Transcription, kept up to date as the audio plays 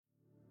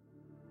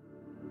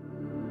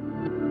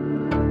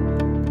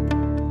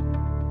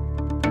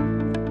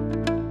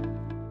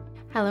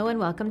Hello and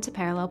welcome to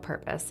Parallel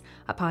Purpose,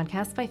 a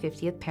podcast by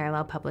 50th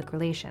Parallel Public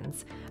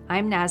Relations.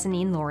 I'm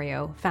Nazanin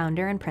Lorio,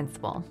 founder and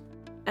principal.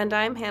 And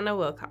I'm Hannah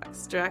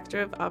Wilcox, Director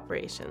of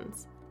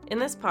Operations. In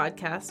this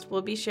podcast,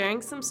 we'll be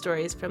sharing some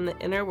stories from the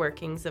inner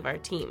workings of our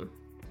team.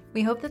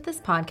 We hope that this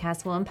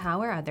podcast will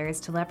empower others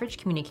to leverage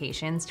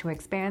communications to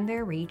expand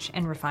their reach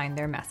and refine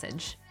their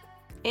message.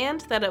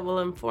 And that it will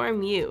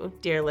inform you,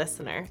 dear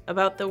listener,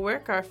 about the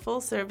work our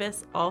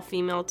full-service,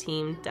 all-female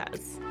team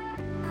does.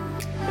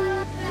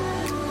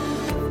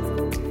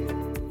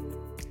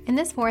 In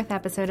this fourth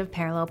episode of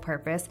Parallel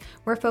Purpose,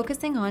 we're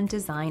focusing on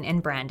design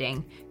and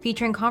branding,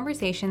 featuring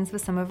conversations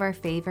with some of our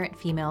favorite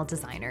female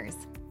designers.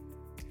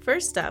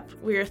 First up,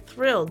 we are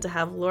thrilled to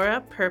have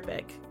Laura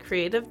Perpick,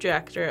 Creative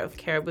Director of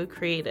Caribou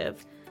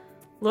Creative.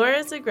 Laura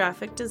is a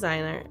graphic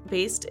designer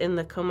based in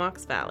the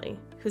Comox Valley,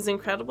 whose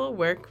incredible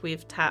work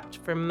we've tapped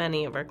for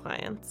many of our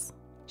clients.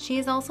 She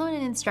is also an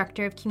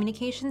instructor of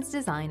communications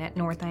design at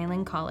North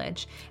Island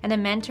College and a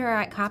mentor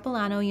at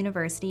Capilano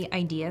University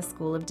Idea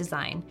School of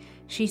Design.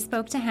 She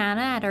spoke to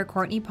Hannah at our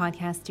Courtney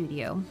podcast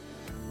studio.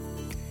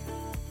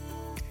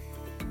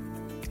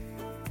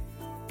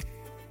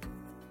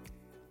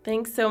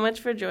 Thanks so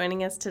much for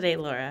joining us today,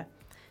 Laura.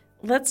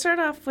 Let's start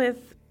off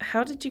with,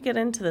 how did you get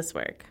into this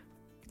work?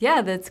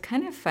 Yeah, that's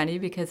kind of funny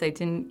because I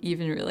didn't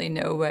even really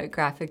know what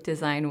graphic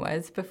design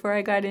was before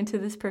I got into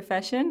this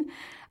profession.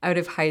 Out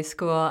of high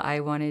school, I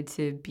wanted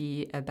to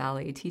be a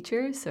ballet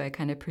teacher, so I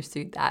kind of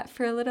pursued that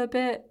for a little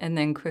bit and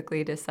then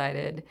quickly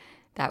decided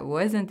that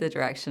wasn't the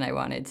direction I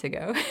wanted to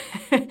go.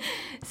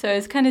 So I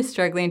was kind of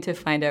struggling to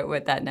find out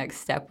what that next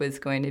step was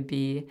going to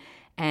be.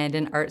 And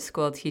an art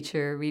school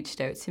teacher reached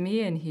out to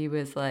me and he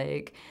was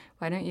like,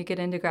 why don't you get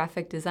into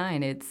graphic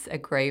design? It's a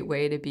great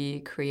way to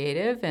be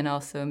creative and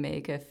also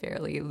make a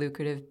fairly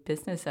lucrative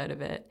business out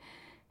of it.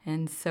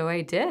 And so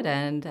I did,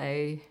 and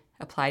I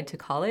applied to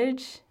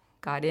college,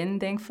 got in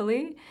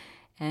thankfully,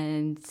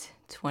 and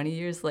 20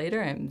 years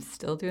later, I'm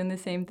still doing the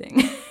same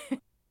thing.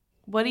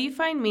 What do you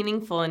find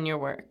meaningful in your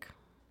work?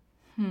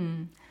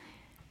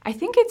 I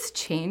think it's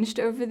changed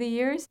over the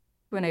years.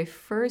 When I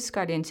first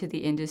got into the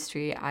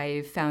industry,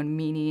 I found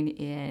meaning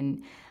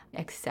in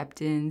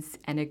acceptance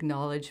and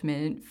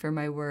acknowledgement for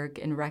my work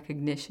and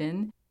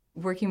recognition.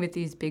 Working with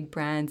these big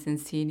brands and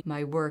seeing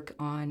my work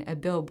on a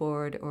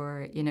billboard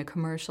or in a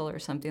commercial or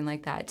something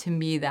like that, to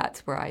me,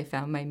 that's where I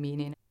found my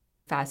meaning.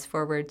 Fast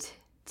forward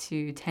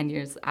to 10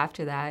 years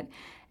after that,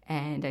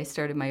 and I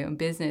started my own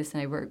business,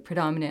 and I work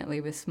predominantly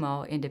with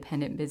small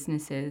independent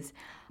businesses,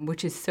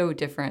 which is so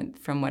different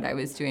from what I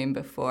was doing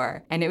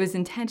before. And it was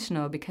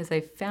intentional because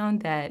I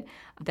found that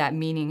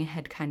meaning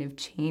had kind of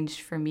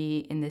changed for me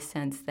in the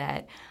sense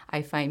that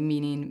I find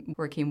meaning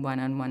working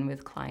one-on-one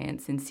with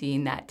clients and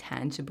seeing that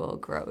tangible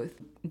growth.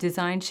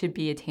 Design should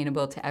be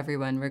attainable to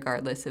everyone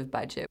regardless of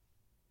budget.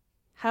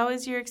 How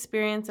has your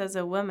experience as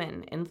a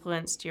woman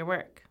influenced your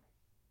work?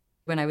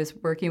 When I was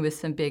working with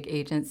some big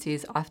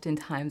agencies,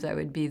 oftentimes I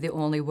would be the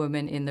only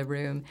woman in the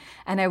room.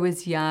 And I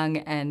was young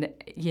and,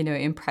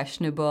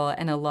 impressionable,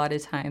 and a lot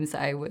of times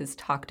I was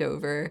talked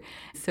over.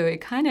 So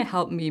it kind of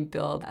helped me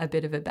build a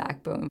bit of a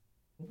backbone.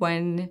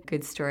 One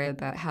good story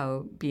about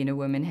how being a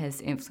woman has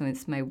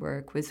influenced my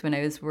work was when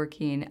I was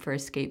working for a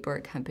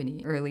skateboard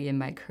company early in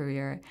my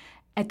career.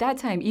 At that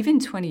time, even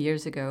 20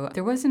 years ago,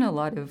 there wasn't a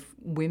lot of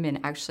women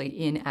actually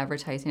in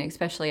advertising,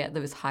 especially at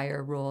those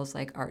higher roles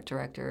like art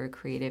director,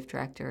 creative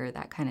director,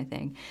 that kind of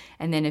thing.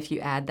 And then if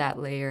you add that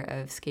layer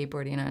of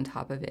skateboarding on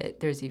top of it,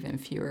 there's even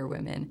fewer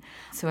women.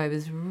 So I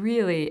was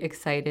really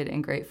excited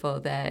and grateful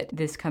that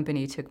this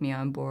company took me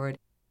on board.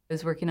 I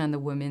was working on the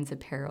women's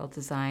apparel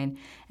design,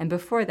 and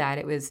before that,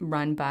 it was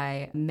run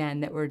by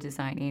men that were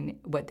designing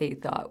what they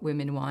thought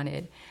women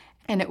wanted.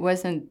 And it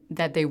wasn't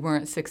that they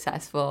weren't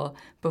successful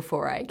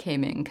before I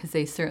came in, because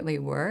they certainly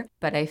were.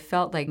 But I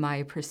felt like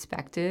my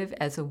perspective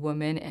as a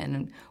woman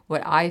and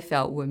what I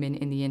felt women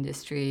in the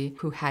industry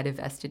who had a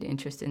vested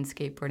interest in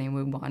skateboarding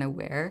would want to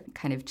wear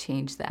kind of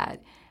changed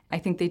that. I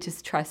think they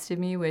just trusted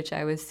me, which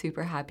I was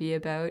super happy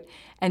about.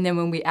 And then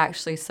when we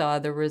actually saw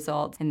the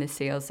results and the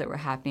sales that were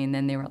happening,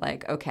 then they were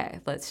like, okay,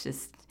 let's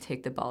just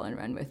take the ball and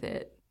run with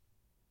it.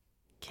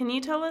 Can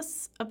you tell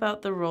us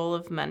about the role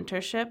of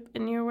mentorship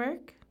in your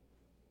work?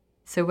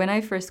 So when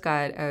I first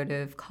got out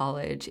of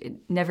college, it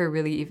never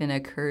really even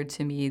occurred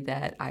to me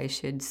that I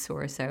should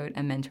source out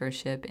a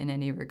mentorship in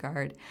any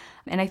regard.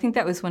 And I think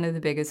that was one of the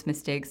biggest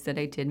mistakes that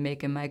I did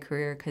make in my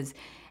career, because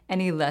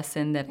any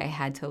lesson that I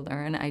had to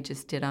learn, I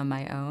just did on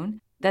my own.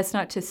 That's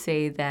not to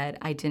say that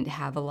I didn't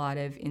have a lot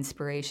of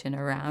inspiration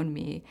around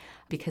me,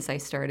 because I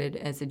started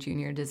as a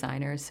junior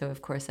designer. So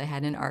of course I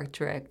had an art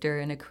director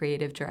and a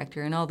creative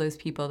director and all those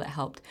people that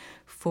helped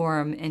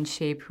form and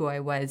shape who I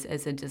was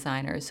as a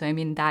designer. So I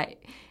mean, that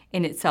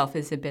in itself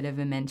is a bit of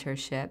a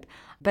mentorship.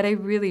 But I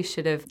really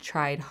should have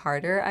tried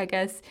harder, I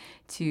guess,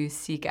 to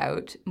seek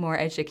out more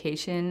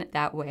education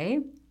that way.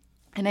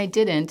 And I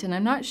didn't, and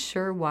I'm not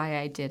sure why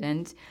I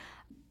didn't.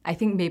 I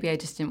think maybe I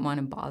just didn't want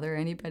to bother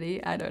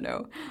anybody. I don't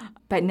know.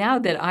 But now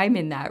that I'm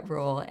in that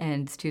role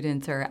and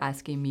students are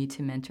asking me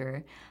to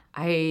mentor,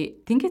 I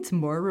think it's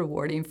more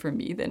rewarding for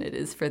me than it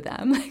is for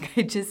them. Like,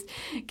 I just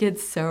get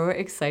so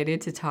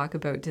excited to talk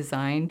about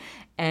design.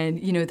 And,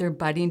 they're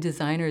budding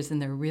designers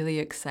and they're really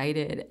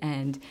excited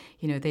and,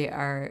 they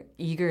are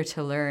eager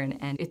to learn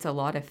and it's a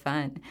lot of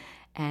fun.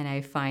 And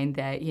I find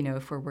that,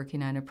 if we're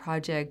working on a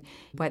project,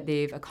 what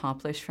they've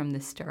accomplished from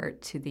the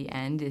start to the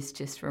end is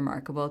just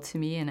remarkable to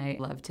me. And I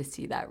love to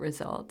see that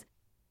result.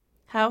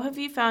 How have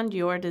you found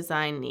your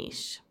design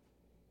niche?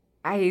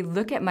 I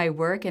look at my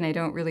work and I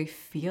don't really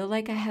feel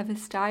like I have a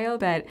style,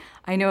 but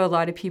I know a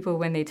lot of people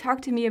when they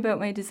talk to me about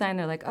my design,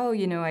 they're like, oh,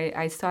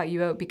 I sought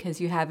you out because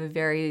you have a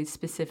very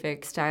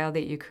specific style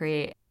that you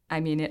create.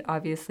 I mean, it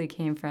obviously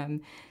came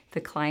from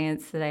the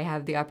clients that I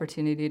have the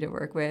opportunity to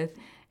work with,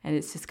 and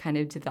it's just kind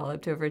of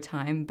developed over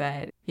time.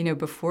 But,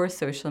 before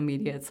social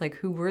media, it's like,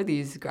 who were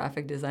these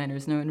graphic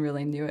designers? No one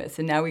really knew us.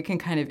 And now we can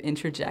kind of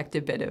interject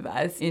a bit of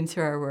us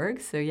into our work.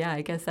 So yeah,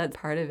 I guess that's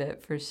part of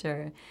it for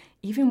sure.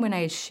 Even when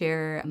I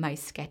share my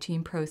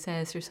sketching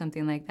process or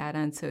something like that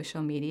on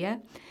social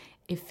media,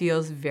 it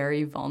feels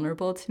very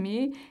vulnerable to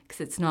me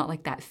because it's not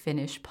like that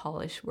finished,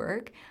 polished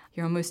work.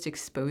 You're almost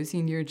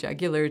exposing your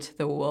jugular to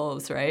the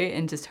wolves, right?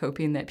 And just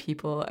hoping that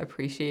people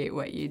appreciate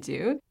what you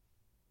do.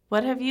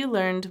 What have you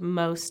learned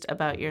most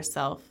about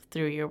yourself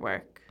through your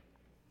work?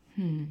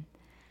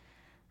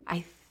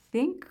 I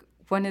think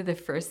one of the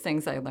first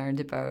things I learned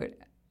about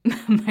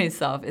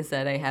myself is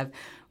that I have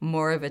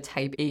more of a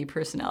type A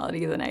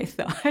personality than I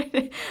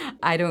thought.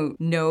 I don't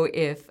know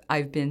if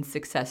I've been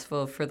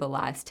successful for the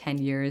last 10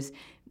 years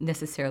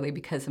necessarily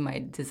because of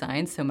my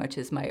design so much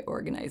as my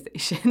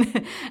organization.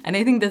 And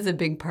I think that's a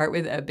big part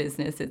with a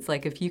business. It's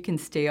like if you can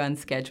stay on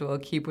schedule,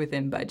 keep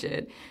within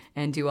budget,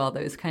 and do all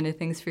those kind of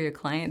things for your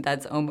client,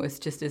 that's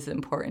almost just as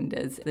important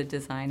as the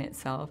design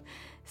itself.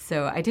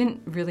 So I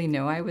didn't really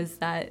know I was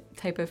that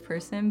type of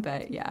person,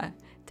 but yeah,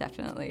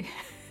 definitely.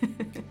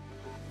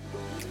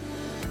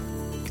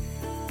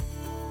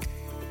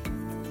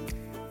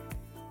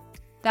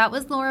 That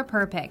was Laura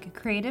Perpick,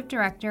 creative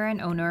director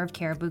and owner of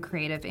Caribou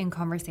Creative, in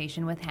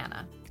conversation with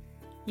Hannah.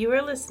 You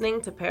are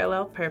listening to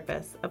Parallel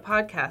Purpose, a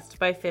podcast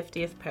by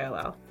 50th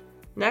Parallel.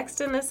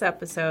 Next in this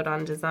episode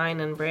on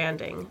design and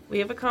branding, we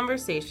have a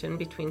conversation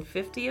between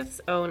 50th's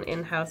own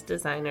in-house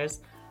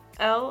designers,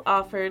 Elle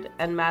Offord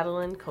and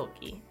Madeline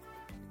Kolke.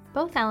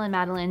 Both Elle and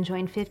Madeline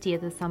joined 50th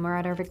this summer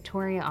at our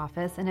Victoria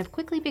office and have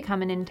quickly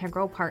become an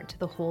integral part to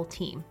the whole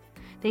team.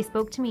 They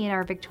spoke to me in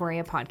our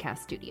Victoria podcast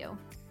studio.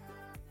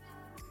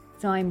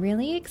 So I'm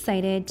really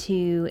excited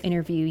to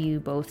interview you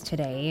both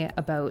today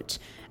about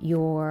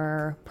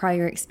your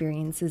prior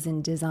experiences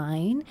in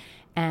design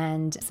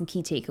and some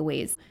key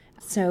takeaways.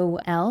 So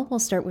Elle, we'll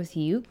start with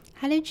you.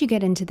 How did you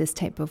get into this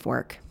type of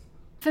work?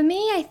 For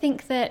me, I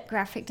think that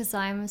graphic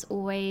design was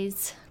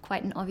always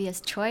quite an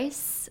obvious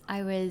choice.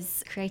 I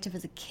was creative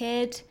as a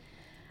kid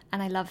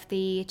and I loved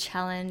the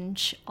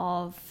challenge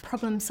of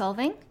problem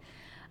solving.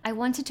 I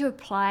wanted to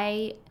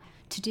apply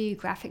to do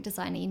graphic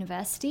design at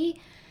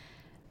university.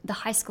 The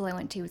high school I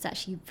went to was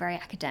actually very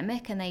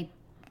academic and they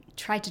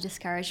tried to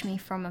discourage me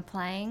from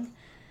applying,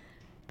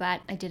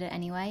 but I did it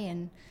anyway,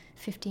 and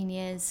 15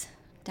 years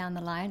down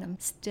the line, I'm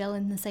still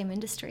in the same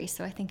industry,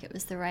 so I think it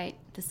was the right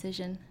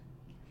decision.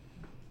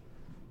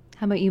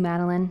 How about you,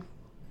 Madeline?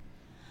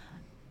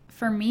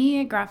 For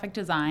me, graphic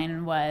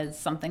design was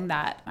something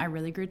that I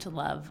really grew to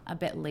love a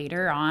bit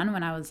later on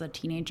when I was a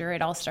teenager.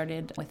 It all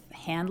started with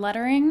hand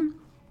lettering.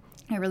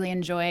 I really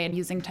enjoyed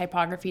using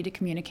typography to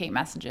communicate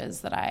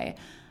messages that I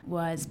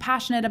was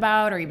passionate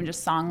about, or even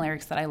just song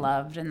lyrics that I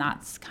loved. And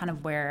that's kind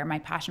of where my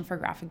passion for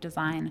graphic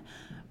design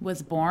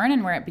was born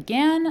and where it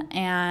began.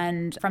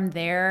 And from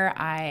there,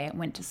 I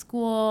went to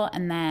school,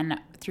 and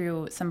then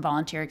through some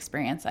volunteer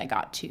experience, I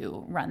got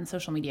to run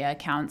social media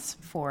accounts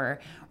for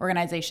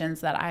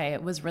organizations that I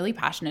was really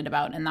passionate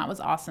about. And that was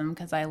awesome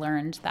because I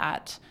learned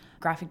that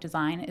graphic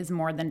design is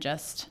more than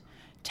just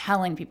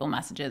telling people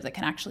messages. It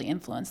can actually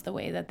influence the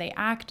way that they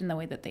act and the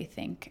way that they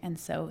think. And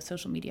so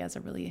social media is a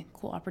really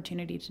cool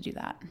opportunity to do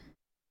that.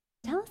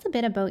 Tell us a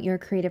bit about your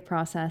creative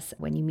process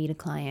when you meet a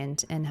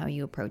client and how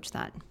you approach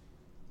that.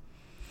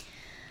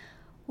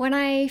 When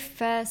I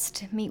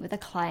first meet with a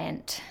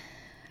client,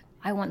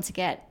 I want to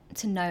get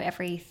to know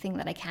everything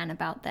that I can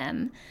about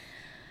them.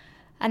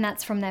 And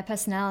that's from their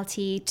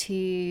personality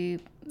to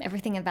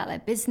everything about their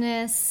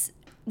business,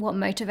 what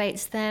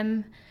motivates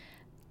them.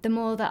 The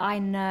more that I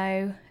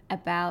know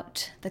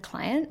about the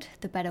client,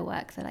 the better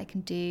work that I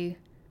can do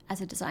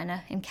as a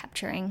designer in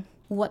capturing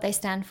what they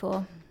stand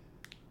for.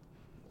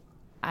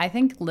 I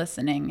think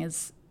listening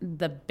is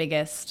the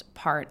biggest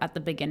part at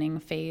the beginning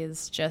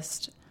phase,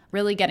 just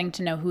really getting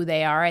to know who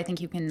they are. I think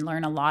you can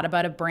learn a lot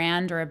about a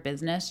brand or a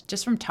business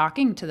just from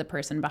talking to the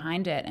person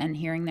behind it and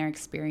hearing their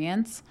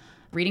experience,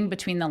 reading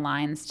between the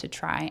lines to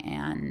try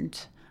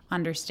and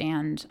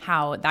understand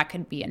how that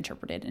could be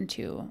interpreted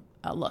into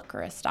a look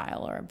or a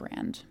style or a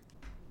brand.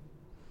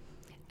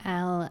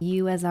 Elle,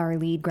 you as our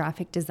lead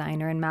graphic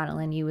designer, and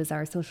Madeline, you as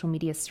our social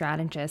media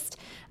strategist.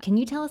 Can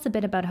you tell us a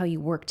bit about how you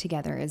work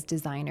together as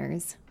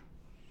designers?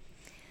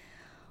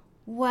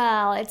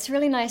 Well, it's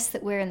really nice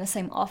that we're in the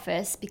same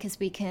office because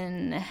we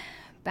can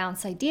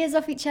bounce ideas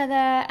off each other,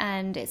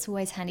 and it's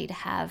always handy to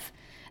have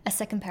a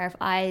second pair of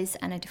eyes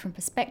and a different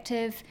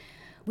perspective.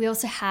 We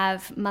also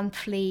have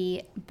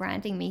monthly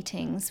branding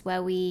meetings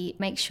where we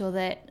make sure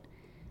that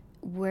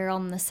we're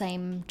on the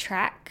same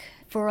track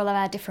for all of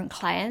our different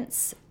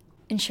clients,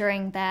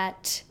 ensuring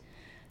that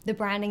the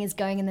branding is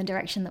going in the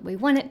direction that we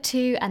want it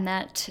to and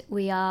that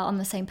we are on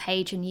the same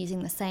page and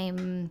using the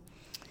same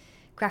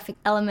graphic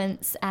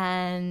elements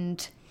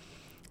and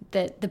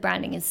that the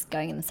branding is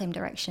going in the same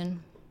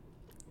direction.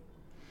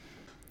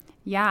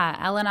 Yeah,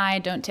 Elle and I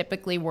don't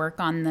typically work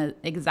on the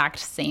exact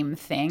same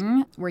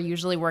thing. We're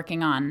usually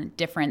working on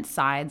different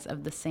sides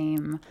of the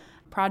same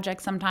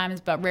project sometimes,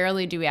 but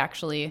rarely do we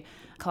actually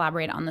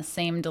collaborate on the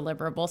same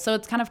deliverable. So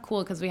it's kind of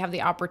cool because we have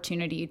the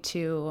opportunity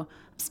to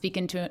speak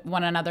into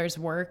one another's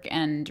work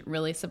and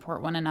really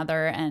support one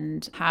another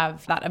and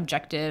have that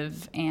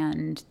objective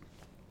and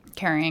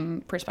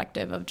caring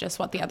perspective of just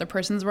what the other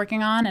person's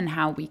working on and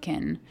how we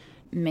can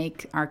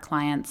make our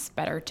clients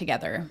better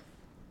together.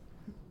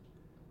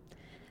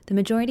 The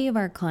majority of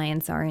our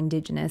clients are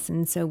Indigenous,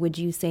 and so would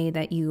you say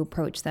that you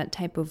approach that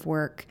type of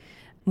work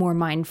more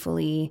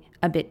mindfully,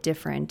 a bit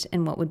different,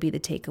 and what would be the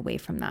takeaway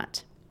from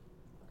that?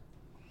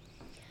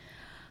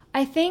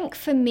 I think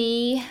for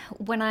me,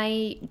 when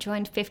I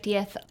joined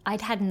 50th,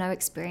 I'd had no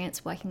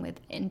experience working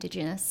with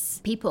Indigenous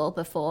people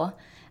before.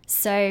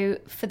 So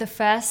for the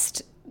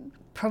first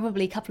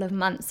probably couple of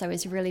months, I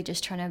was really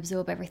just trying to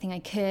absorb everything I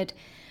could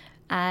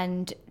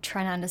and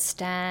trying to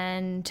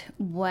understand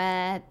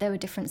where there were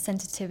different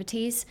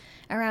sensitivities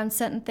around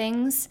certain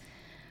things.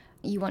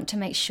 You want to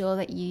make sure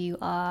that you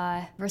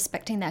are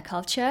respecting their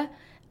culture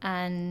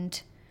and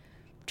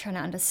trying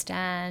to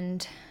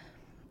understand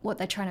what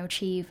they're trying to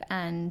achieve.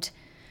 And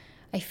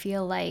I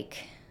feel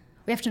like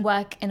we have to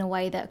work in a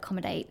way that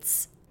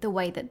accommodates the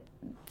way that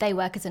they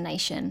work as a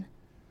nation.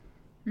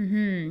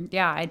 Mm-hmm.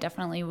 Yeah, I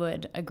definitely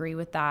would agree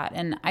with that.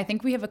 And I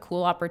think we have a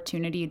cool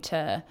opportunity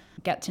to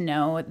get to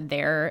know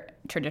their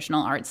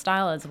traditional art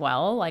style as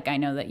well. Like I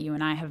know that you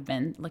and I have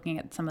been looking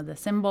at some of the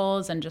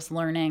symbols and just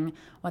learning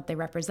what they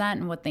represent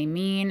and what they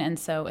mean. And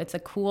so it's a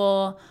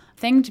cool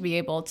thing to be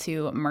able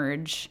to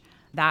merge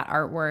that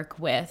artwork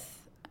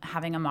with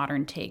having a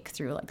modern take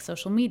through like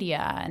social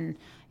media and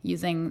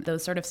using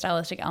those sort of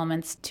stylistic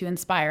elements to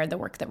inspire the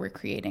work that we're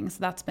creating. So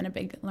that's been a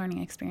big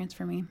learning experience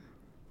for me.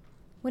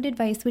 What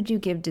advice would you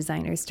give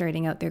designers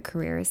starting out their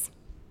careers?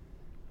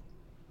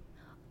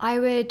 I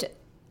would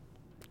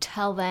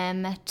tell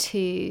them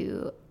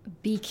to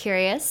be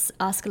curious,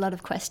 ask a lot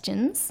of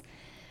questions.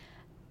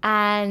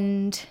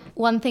 And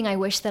one thing I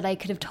wish that I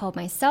could have told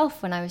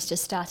myself when I was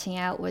just starting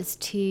out was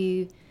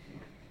to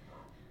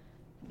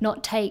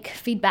not take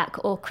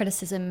feedback or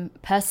criticism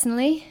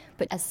personally,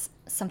 but as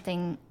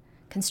something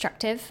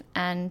constructive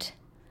and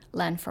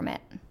learn from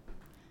it.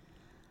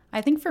 I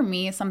think for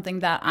me, something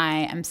that I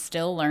am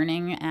still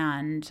learning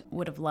and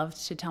would have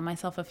loved to tell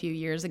myself a few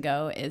years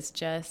ago is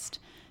just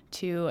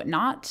to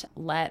not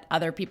let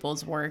other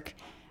people's work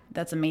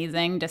that's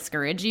amazing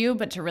discourage you,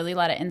 but to really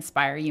let it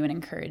inspire you and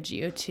encourage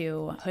you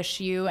to push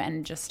you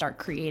and just start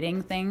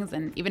creating things.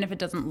 And even if it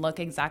doesn't look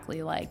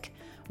exactly like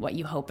what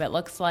you hope it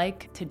looks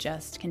like, to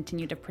just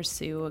continue to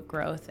pursue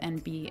growth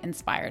and be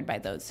inspired by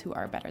those who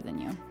are better than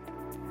you.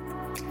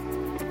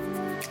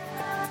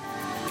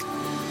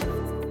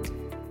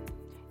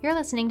 You're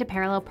listening to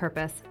Parallel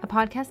Purpose, a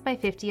podcast by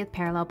 50th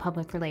Parallel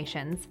Public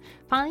Relations.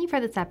 Finally,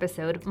 for this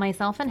episode,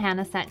 myself and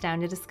Hannah sat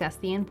down to discuss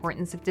the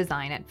importance of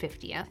design at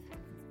 50th.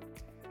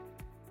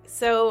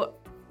 So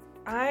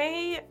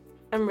I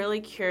am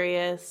really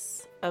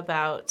curious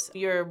about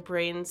your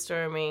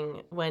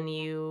brainstorming when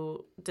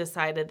you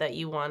decided that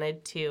you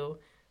wanted to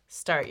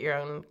start your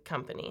own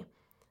company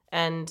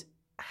and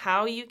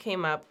how you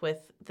came up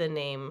with the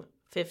name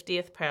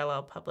 50th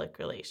Parallel Public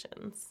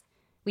Relations.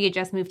 We had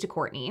just moved to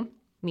Courtenay,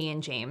 me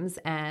and James,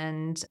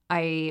 and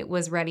I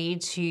was ready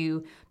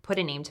to put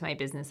a name to my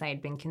business. I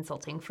had been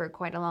consulting for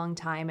quite a long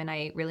time, and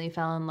I really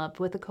fell in love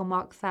with the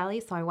Comox Valley,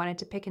 so I wanted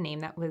to pick a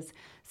name that was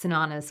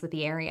synonymous with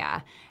the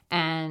area.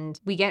 And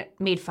we get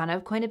made fun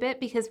of quite a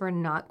bit because we're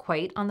not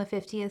quite on the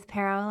 50th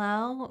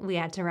parallel. We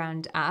had to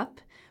round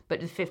up, but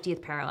the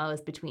 50th parallel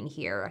is between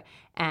here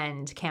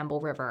and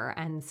Campbell River.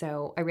 And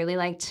so I really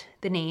liked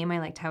the name. I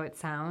liked how it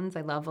sounds.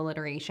 I love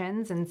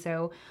alliterations. And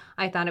so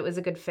I thought it was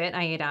a good fit.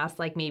 I had asked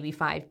like maybe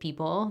 5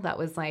 people. That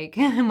was like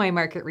my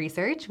market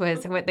research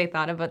was what they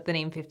thought about the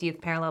name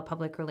 50th Parallel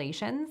Public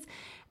Relations.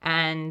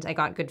 And I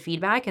got good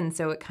feedback. And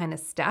so it kind of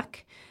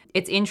stuck.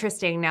 It's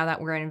interesting now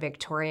that we're in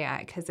Victoria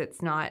because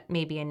it's not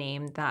maybe a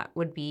name that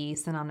would be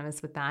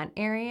synonymous with that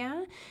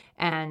area.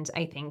 And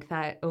I think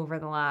that over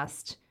the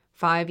last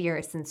 5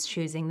 years since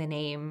choosing the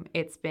name,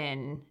 it's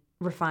been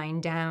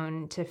refined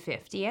down to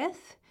 50th.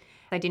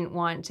 I didn't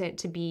want it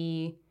to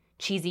be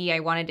cheesy. I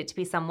wanted it to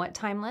be somewhat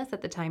timeless.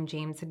 At the time,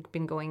 James had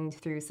been going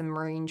through some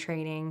marine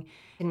training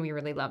and we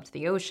really loved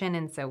the ocean.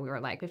 And so we were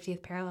like,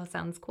 50th parallel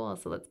sounds cool.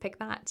 So let's pick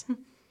that.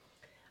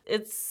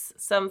 It's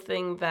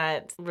something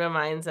that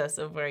reminds us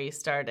of where you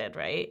started,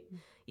 right?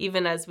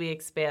 even as we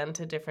expand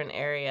to different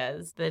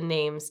areas, the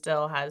name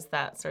still has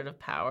that sort of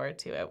power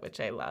to it, which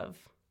I love.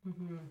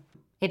 Mm-hmm.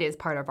 It is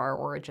part of our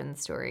origin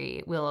story.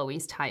 It will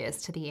always tie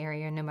us to the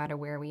area no matter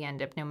where we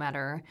end up, no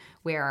matter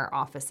where our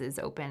office is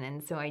open.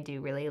 And so I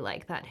do really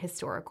like that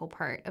historical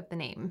part of the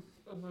name.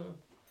 Mm-hmm.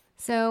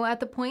 So at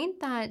the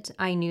point that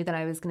I knew that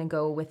I was going to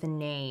go with a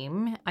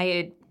name, I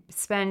had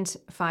spent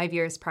 5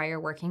 years prior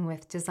working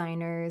with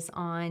designers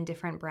on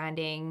different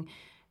branding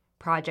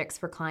projects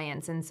for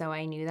clients. And so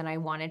I knew that I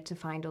wanted to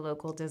find a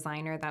local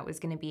designer that was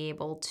going to be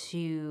able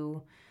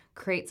to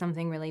create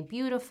something really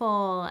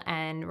beautiful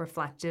and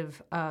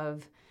reflective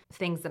of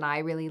things that I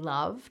really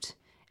loved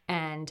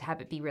and have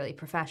it be really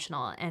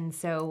professional. And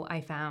so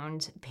I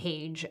found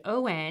Paige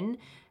Owen,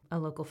 a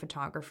local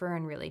photographer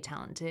and really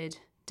talented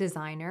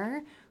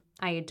designer.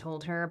 I had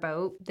told her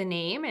about the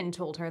name and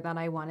told her that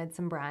I wanted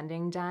some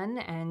branding done,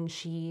 and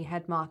she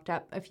had mocked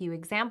up a few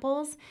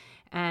examples,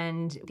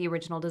 and the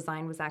original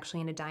design was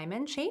actually in a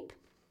diamond shape.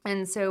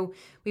 And so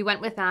we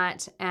went with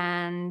that,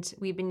 and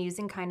we've been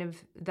using kind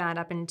of that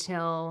up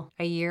until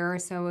a year or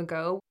so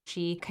ago.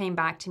 She came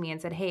back to me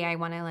and said, hey, I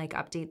want to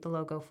update the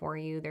logo for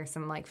you. There's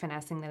some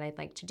finessing that I'd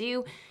like to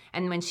do.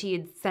 And when she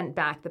had sent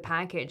back the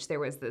package, there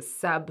was this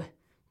sub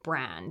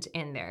brand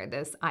in there,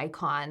 this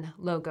icon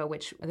logo,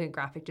 which the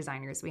graphic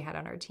designers we had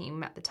on our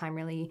team at the time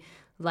really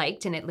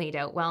liked, and it laid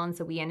out well. And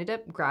so we ended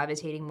up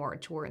gravitating more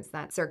towards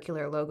that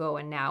circular logo,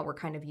 and now we're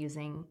kind of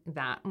using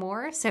that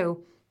more.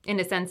 So in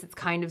a sense, it's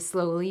kind of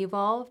slowly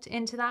evolved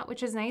into that,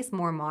 which is nice,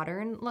 more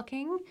modern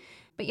looking.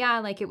 But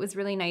yeah, it was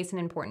really nice and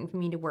important for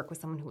me to work with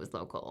someone who was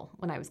local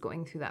when I was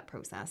going through that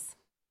process.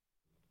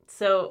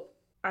 So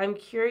I'm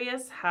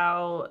curious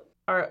how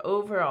our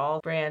overall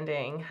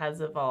branding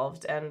has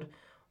evolved and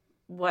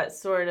what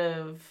sort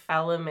of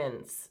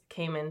elements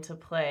came into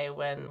play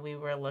when we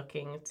were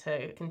looking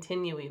to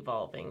continue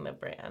evolving the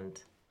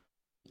brand.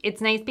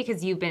 It's nice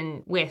because you've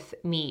been with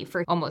me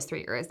for almost 3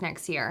 years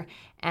next year,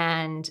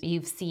 and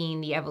you've seen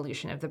the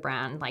evolution of the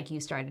brand.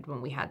 You started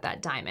when we had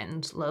that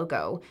diamond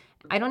logo.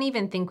 I don't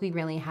even think we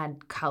really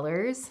had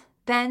colors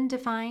then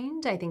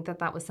defined. I think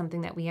that was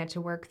something that we had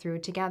to work through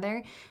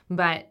together.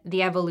 But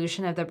the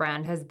evolution of the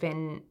brand has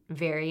been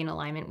very in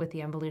alignment with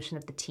the evolution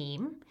of the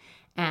team.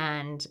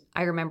 And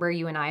I remember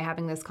you and I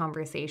having this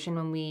conversation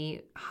when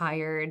we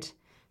hired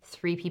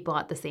 3 people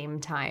at the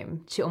same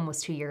time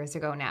almost 2 years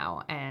ago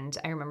now. And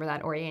I remember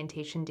that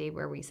orientation day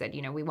where we said,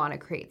 we want to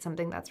create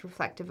something that's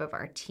reflective of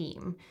our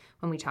team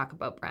when we talk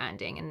about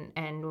branding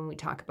and when we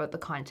talk about the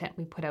content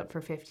we put out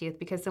for 50th,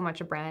 because so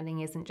much of branding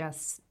isn't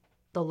just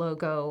the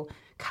logo,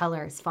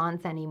 colors,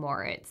 fonts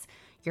anymore. It's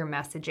your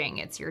messaging,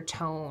 it's your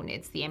tone,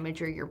 it's the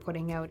imagery you're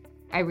putting out.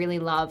 I really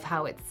love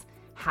how it's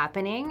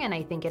happening, and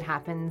I think it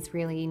happens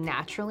really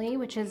naturally,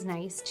 which is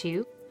nice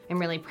too. I'm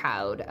really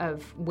proud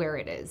of where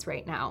it is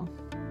right now.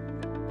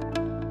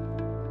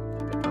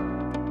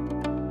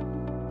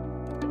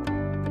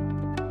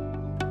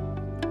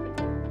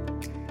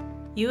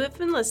 You have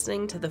been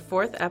listening to the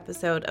 4th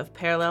episode of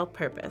Parallel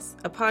Purpose,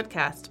 a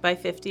podcast by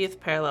 50th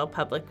Parallel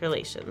Public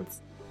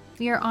Relations.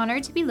 We are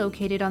honored to be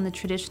located on the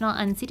traditional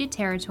unceded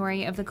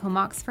territory of the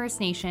Comox First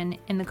Nation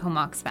in the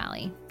Comox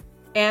Valley,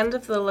 and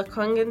of the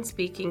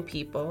Lekwungen-speaking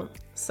people,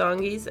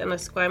 Songhees and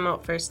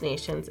Esquimalt First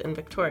Nations in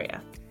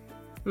Victoria.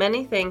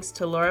 Many thanks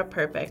to Laura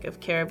Perpick of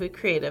Caribou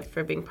Creative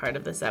for being part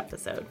of this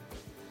episode.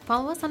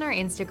 Follow us on our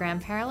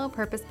Instagram, Parallel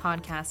Purpose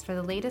Podcast, for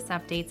the latest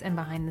updates and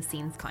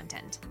behind-the-scenes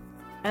content.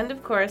 And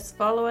of course,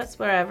 follow us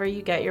wherever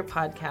you get your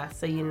podcasts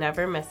so you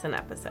never miss an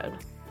episode.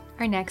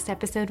 Our next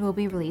episode will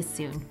be released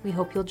soon. We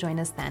hope you'll join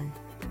us then.